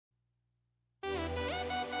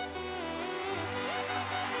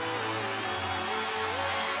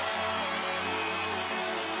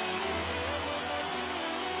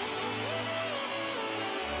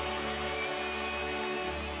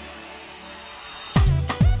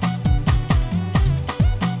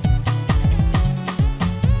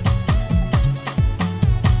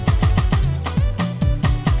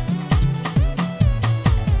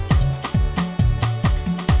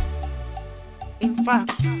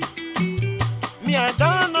Me, I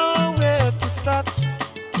don't know where to start.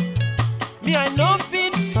 Me, I know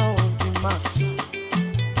fit sound the mass.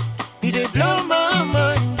 It dey blow my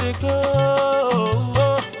mind, they go.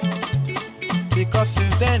 Because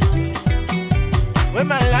since then, when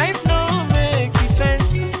my life no make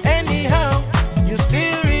sense, anyhow, you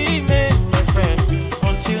still remain my friend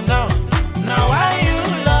until now. Now why you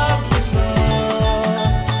love me so?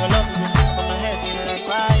 Your love me so for my head feel like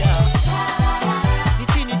fire. The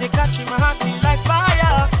thing they catch in my heart feel like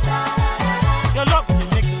fire. Your love me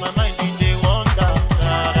make my mind in the wonder.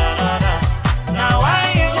 Da, da, da, da. Now why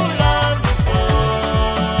you love me so?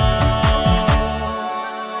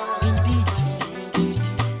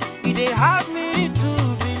 Indeed, it hard me to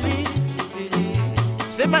believe.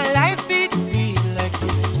 Say my life it be like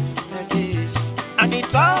this, and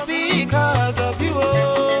it's all be